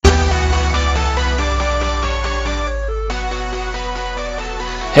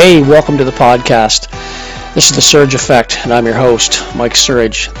Hey, welcome to the podcast. This is The Surge Effect, and I'm your host, Mike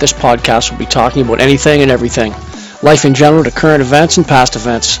Surge. This podcast will be talking about anything and everything, life in general to current events and past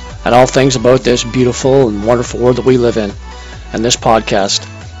events, and all things about this beautiful and wonderful world that we live in. And this podcast,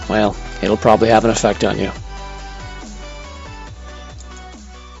 well, it'll probably have an effect on you.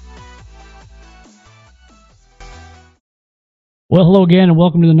 Well, hello again, and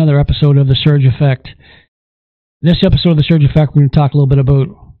welcome to another episode of The Surge Effect. In this episode of The Surge Effect, we're going to talk a little bit about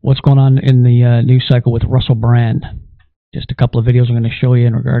what's going on in the news cycle with Russel Brand. Just a couple of videos I'm going to show you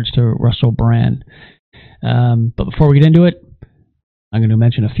in regards to Russel Brand. But before we get into it, I'm going to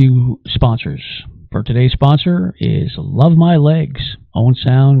mention a few sponsors. For today's sponsor is Love My Legs, Owen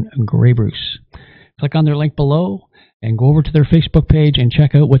Sound and Grey Bruce. Click on their link below and go over to their Facebook page and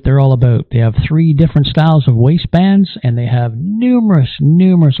check out what they're all about. They have 3 different styles of waistbands, and they have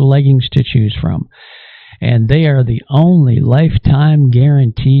numerous leggings to choose from. And they are the only lifetime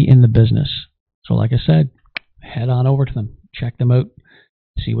guarantee in the business. So like I said, head on over to them. Check them out.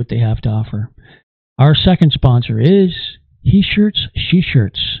 See what they have to offer. Our second sponsor is He Shirts, She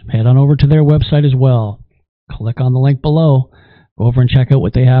Shirts. Head on over to their website as well. Click on the link below. Go over and check out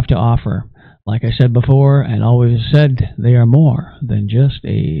what they have to offer. Like I said before, and always said, they are more than just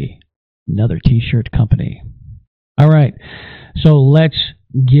another t-shirt company. All right, so let's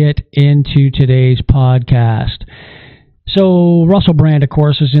get into today's podcast. So Russel Brand, of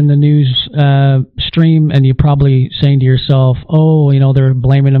course, is in the news stream, and you're probably saying to yourself, oh, you know, they're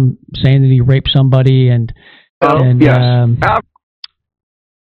blaming him, saying that he raped somebody, and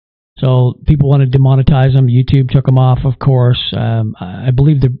so people want to demonetize him. YouTube took him off, of course. I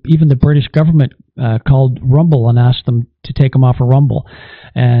believe even the British government called Rumble and asked them to take him off of Rumble.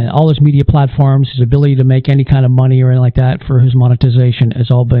 And all his media platforms, his ability to make any kind of money or anything like that for his monetization has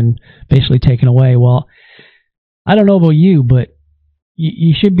all been basically taken away. Well, I don't know about you, but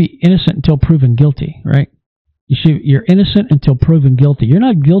you should be innocent until proven guilty, right? You're innocent until proven guilty. You're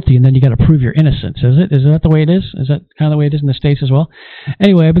not guilty, and then you got to prove your innocence. Is it? Is that the way it is? Is that kind of the way it is in the States as well?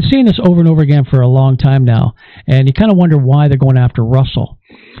 Anyway, I've been seeing this over and over again for a long time now, and you kind of wonder why they're going after Russel.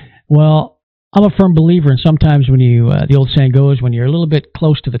 Well, I'm a firm believer, and sometimes when you, the old saying goes, when you're a little bit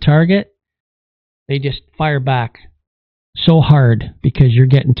close to the target, they just fire back so hard because you're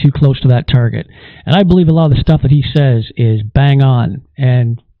getting too close to that target. And I believe a lot of the stuff that he says is bang on,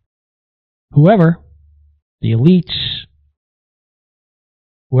 and whoever, the elites,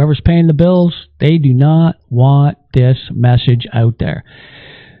 whoever's paying the bills, they do not want this message out there.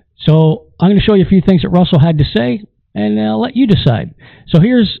 So I'm going to show you a few things that Russel had to say, and I'll let you decide. So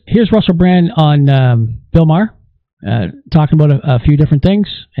here's Russel Brand on Bill Maher, talking about a few different things,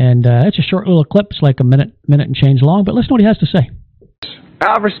 and it's a short little clip. It's like a minute and change long, but listen to what he has to say.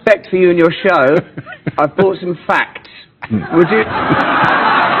 Out of respect for you and your show, I've brought some facts. Would you...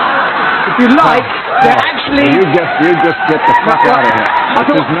 If you like, they're actually... You just get the fuck out of here. This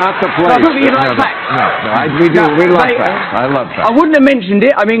is not the place. I thought you like facts. We love facts. I love facts. I wouldn't have mentioned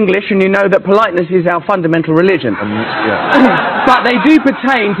it. I'm English, and you know that politeness is our fundamental religion. But they do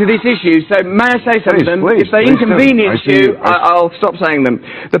pertain to this issue, so may I say some of them? If they inconvenience you, I'll stop saying them.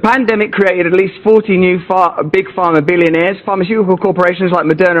 The pandemic created at least 40 new big pharma billionaires. Pharmaceutical corporations like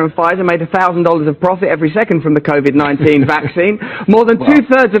Moderna and Pfizer made $1,000 of profit every second from the COVID-19 vaccine. More than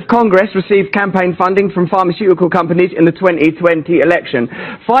two-thirds of Congress received campaign funding from pharmaceutical companies in the 2020 election.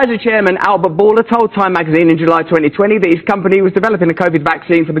 Pfizer chairman Albert Bourla told Time magazine in July 2020 that his company was developing a COVID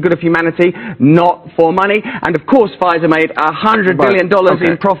vaccine for the good of humanity, not for money. And of course, Pfizer made $100 billion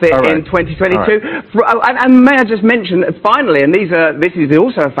in profit in 2022. And may I just mention, finally, and this is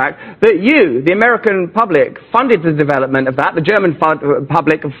also a fact, that you, the American public, funded the development of that. The German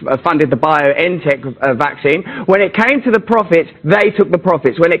public funded the BioNTech vaccine. When it came to the profits, they took the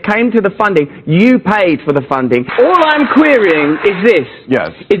profits. When it came to the funding, you paid for the funding. All I'm querying is this.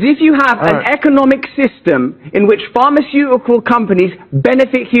 Yes. Is if you have an economic system in which pharmaceutical companies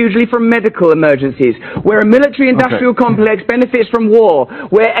benefit hugely from medical emergencies, where a military-industrial complex benefits from war,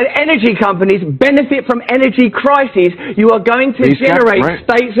 where energy companies benefit from energy crises, you are going to generate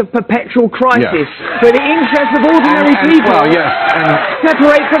states of perpetual crisis where the interests of ordinary people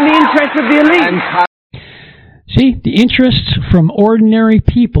separate from the interests of the elite. See, the interests from ordinary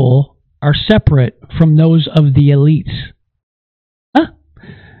people are separate from those of the elites.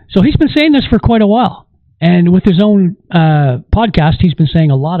 So he's been saying this for quite a while. And with his own podcast, he's been saying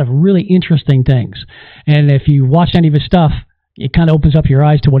a lot of really interesting things. And if you watch any of his stuff, it kind of opens up your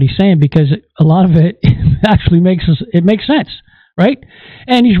eyes to what he's saying, because a lot of it actually makes sense, right?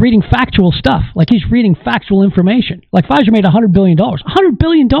 And he's reading factual stuff. Like, he's reading factual information. Like, Pfizer made $100 billion. $100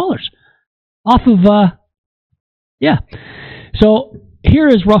 billion off of, So here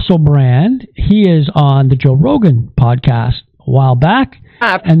is Russell Brand. He is on the Joe Rogan podcast a while back,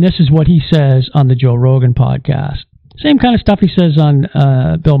 and this is what he says on the Joe Rogan podcast. Same kind of stuff he says on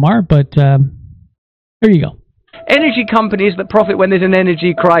Bill Maher, but here you go. Energy companies that profit when there's an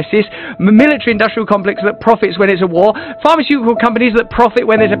energy crisis, military-industrial complex that profits when it's a war, pharmaceutical companies that profit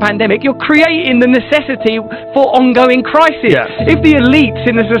when there's a pandemic. You're creating the necessity for ongoing crisis. Yes. If the elites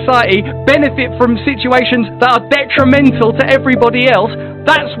in the society benefit from situations that are detrimental to everybody else,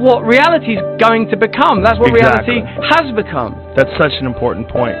 that's what reality is going to become. That's what reality has become. That's such an important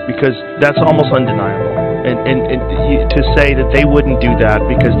point, because that's almost undeniable. And to say that they wouldn't do that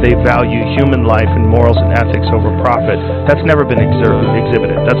because they value human life and morals and ethics over profit, that's never been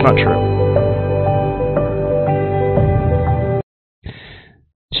exhibited. That's not true.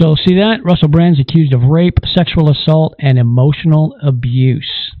 So see that? Russell Brand's accused of rape, sexual assault, and emotional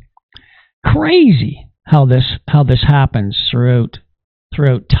abuse. Crazy how this happens throughout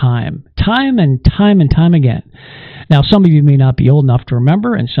time and time again. Now, some of you may not be old enough to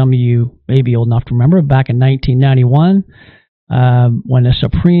remember, and some of you may be old enough to remember back in 1991 when a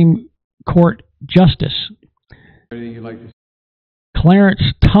Supreme Court Justice,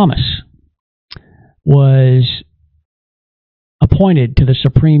 Clarence Thomas, was appointed to the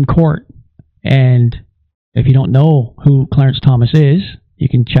Supreme Court. And if you don't know who Clarence Thomas is, you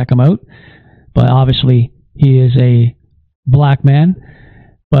can check him out. But obviously, he is a black man,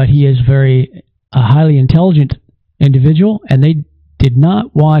 but he is a highly intelligent individual, and they did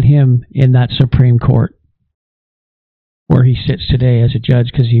not want him in that Supreme Court where he sits today as a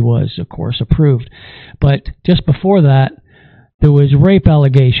judge, because he was, of course, approved. But just before that, there was rape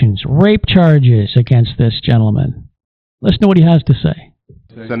allegations, rape charges against this gentleman. Listen to what he has to say.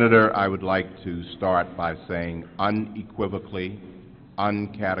 Senator, I would like to start by saying unequivocally,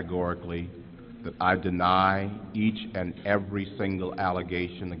 uncategorically, that I deny each and every single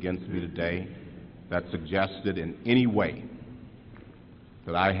allegation against me today that suggested in any way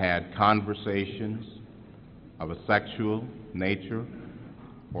that I had conversations of a sexual nature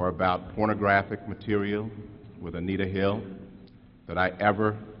or about pornographic material with Anita Hill, that I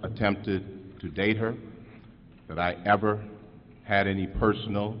ever attempted to date her, that I ever had any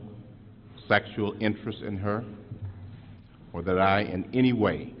personal sexual interest in her, or that I in any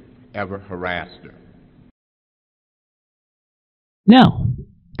way ever harassed her. Now,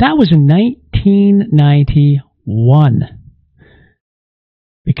 that was in 1991,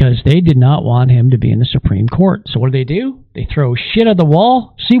 because they did not want him to be in the Supreme Court. So what do? They throw shit at the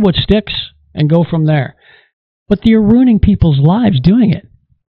wall, see what sticks, and go from there. But they're ruining people's lives doing it,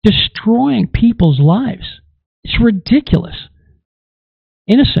 destroying people's lives. It's ridiculous.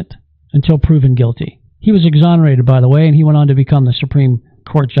 Innocent until proven guilty. He was exonerated, by the way, and he went on to become the Supreme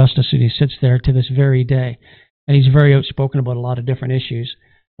Court Justice, and he sits there to this very day. And he's very outspoken about a lot of different issues.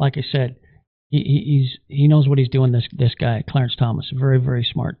 Like I said, he knows what he's doing, this guy, Clarence Thomas, a very, very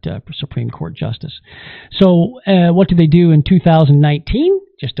smart Supreme Court Justice. So what did they do in 2019,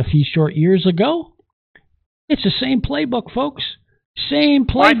 just a few short years ago? It's the same playbook, folks. Same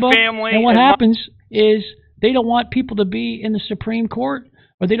playbook. And what happens is they don't want people to be in the Supreme Court,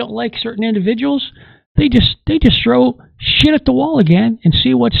 or they don't like certain individuals. They just throw shit at the wall again and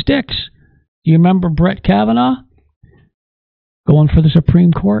see what sticks. Do you remember Brett Kavanaugh going for the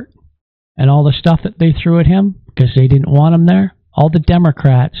Supreme Court and all the stuff that they threw at him because they didn't want him there? All the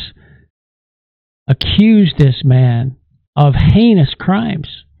Democrats accused this man of heinous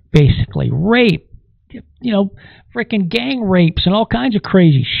crimes, basically rape, freaking gang rapes and all kinds of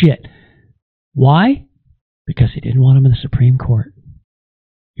crazy shit. Why? Because they didn't want him in the Supreme Court.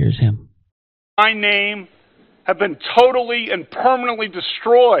 Here's him. My name have been totally and permanently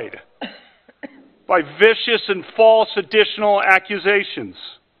destroyed by vicious and false additional accusations.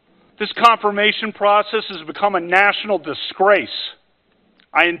 This confirmation process has become a national disgrace.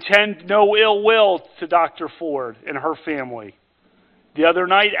 I intend no ill will to Dr. Ford and her family. The other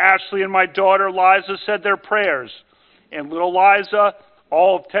night, Ashley and my daughter Liza said their prayers, and little Liza,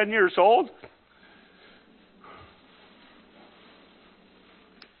 all of 10 years old,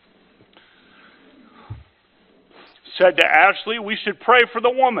 said to Ashley, we should pray for the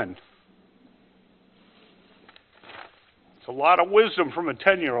woman. It's a lot of wisdom from a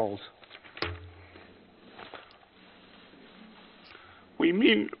 10-year-old. We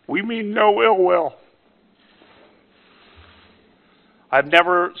mean no ill will. I've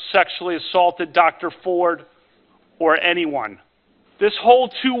never sexually assaulted Dr. Ford or anyone. This whole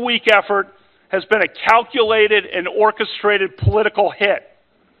 2-week effort has been a calculated and orchestrated political hit,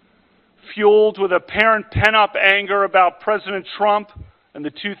 fueled with apparent pent-up anger about President Trump and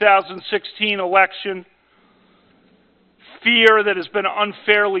the 2016 election, fear that has been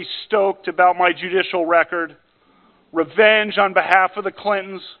unfairly stoked about my judicial record, revenge on behalf of the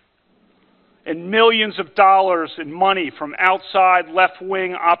Clintons, and millions of dollars in money from outside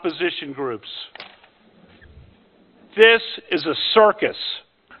left-wing opposition groups. This is a circus.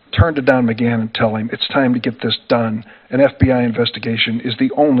 Turn to Don McGahn and tell him it's time to get this done. An FBI investigation is the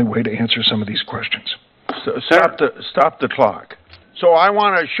only way to answer some of these questions. Stop the clock. So I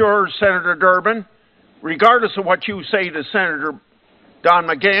want to assure Senator Durbin, regardless of what you say to Senator Don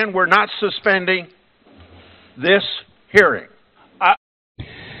McGahn, we're not suspending this hearing.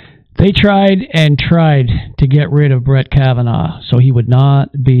 They tried and tried to get rid of Brett Kavanaugh so he would not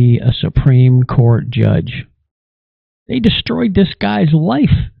be a Supreme Court judge. They destroyed this guy's life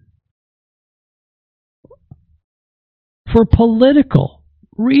for political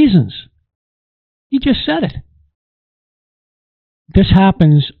reasons. He just said it. This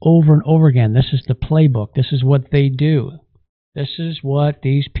happens over and over again. This is the playbook. This is what they do. This is what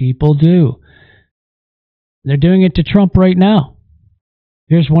these people do. They're doing it to Trump right now.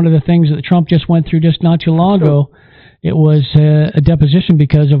 Here's one of the things that Trump just went through just not too long ago. It was a deposition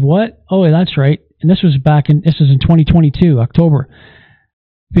because of what? Oh, that's right. And this was in 2022, October.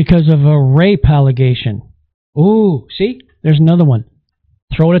 Because of a rape allegation. Ooh, see? There's another one.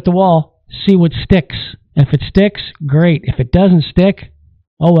 Throw it at the wall. See what sticks. And if it sticks, great. If it doesn't stick,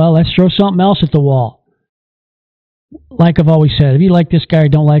 oh well, let's throw something else at the wall. Like I've always said, if you like this guy or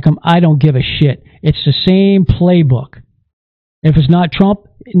don't like him, I don't give a shit. It's the same playbook. If it's not Trump,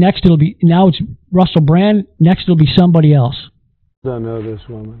 next it'll be, now it's Russell Brand, next it'll be somebody else. I don't know this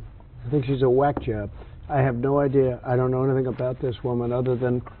woman. I think she's a whack job. I have no idea. I don't know anything about this woman other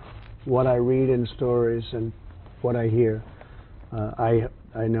than what I read in stories and what I hear. I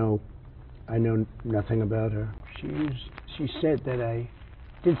know nothing about her. She said that I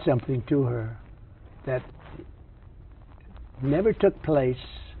did something to her that never took place.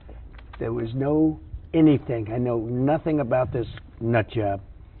 There was no anything. I know nothing about this nut job.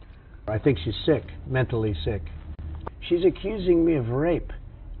 I think she's sick, mentally sick. She's accusing me of rape.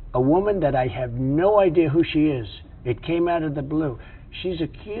 A woman that I have no idea who she is. It came out of the blue. She's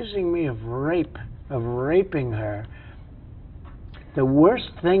accusing me of rape, of raping her. The worst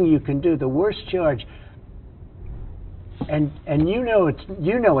thing you can do, the worst charge, and you know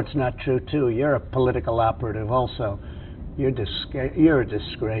it's not true too. You're a political operative also. You're a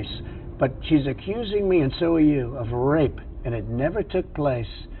disgrace. But she's accusing me, and so are you, of rape, and it never took place.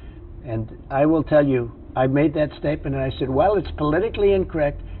 And I will tell you, I made that statement, and I said, well, it's politically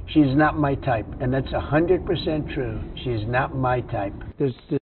incorrect. She's not my type, and that's 100% true. She's not my type. There's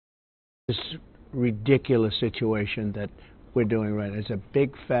this ridiculous situation that we're doing right. It's a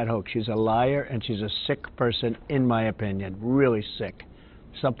big fat hoax. She's a liar, and she's a sick person, in my opinion, really sick.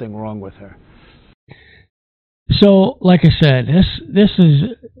 Something wrong with her. So, like I said, this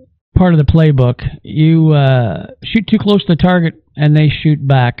is part of the playbook. You shoot too close to the target, and they shoot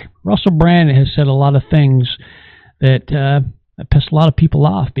back. Russell Brand has said a lot of things that piss a lot of people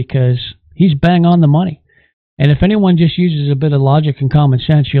off because he's bang on the money. And if anyone just uses a bit of logic and common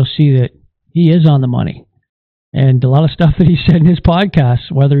sense, you'll see that he is on the money. And a lot of stuff that he said in his podcasts,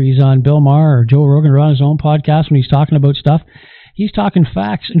 whether he's on Bill Maher or Joe Rogan or on his own podcast when he's talking about stuff, he's talking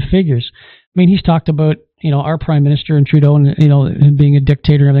facts and figures. I mean, he's talked about, our Prime Minister and Trudeau and, him being a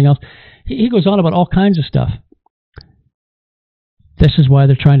dictator and everything else. He goes on about all kinds of stuff. This is why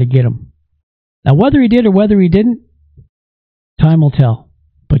they're trying to get him. Now, whether he did or whether he didn't, time will tell.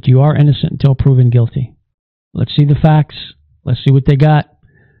 But you are innocent until proven guilty. Let's see the facts. Let's see what they got.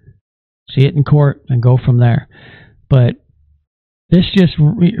 See it in court and go from there. But this just,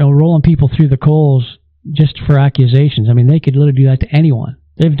 rolling people through the coals just for accusations. I mean, they could literally do that to anyone.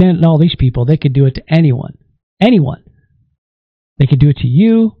 They've done all these people. They could do it to anyone. Anyone. They could do it to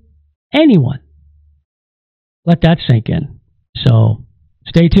you. Anyone. Let that sink in. So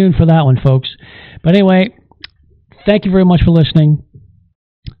stay tuned for that one, folks. But anyway, thank you very much for listening.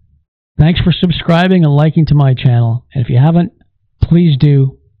 Thanks for subscribing and liking to my channel. And if you haven't, please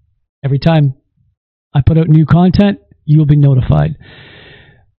do. Every time I put out new content, you will be notified.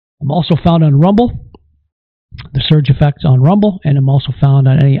 I'm also found on Rumble, The Surge Effect on Rumble, and I'm also found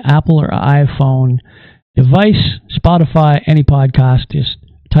on any Apple or iPhone device, Spotify, any podcast. Just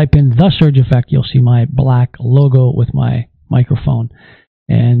type in The Surge Effect. You'll see my black logo with my microphone.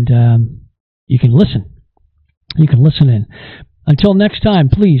 And you can listen. You can listen in. Until next time,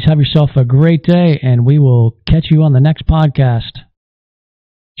 please have yourself a great day, and we will catch you on the next podcast.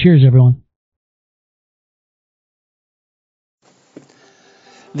 Cheers, everyone.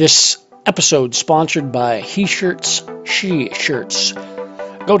 This episode sponsored by He Shirts, She Shirts.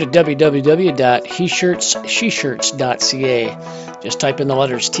 Go to www.heshirtssheshirts.ca. Just type in the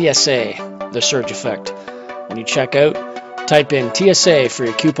letters TSA, The Surge Effect. When you check out, type in TSA for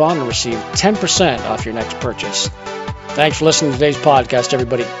your coupon and receive 10% off your next purchase. Thanks for listening to today's podcast,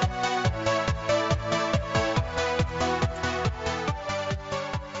 everybody.